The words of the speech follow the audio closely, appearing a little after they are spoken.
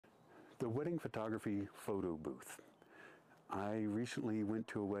The wedding photography photo booth. I recently went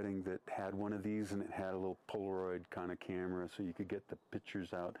to a wedding that had one of these, and it had a little Polaroid kind of camera so you could get the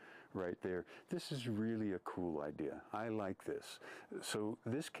pictures out right there. This is really a cool idea. I like this. So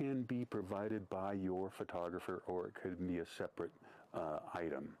this can be provided by your photographer, or it could be a separate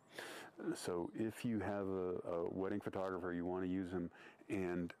item. So if you have a wedding photographer, you want to use them,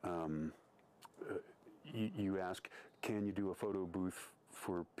 and you ask, can you do a photo booth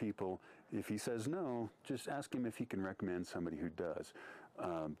for people? If he says no, just ask him if he can recommend somebody who does,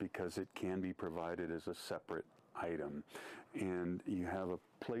 because it can be provided as a separate item. And you have a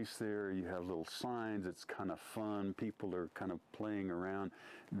place there, you have little signs, it's kind of fun, people are kind of playing around,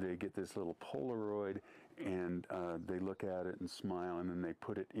 they get this little Polaroid, and they look at it and smile, and then they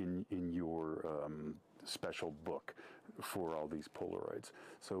put it in your special book for all these Polaroids.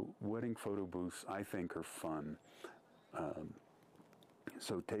 So wedding photo booths, I think, are fun.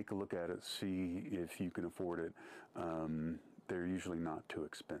 So take a look at it, see if you can afford it. They're usually not too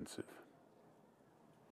expensive.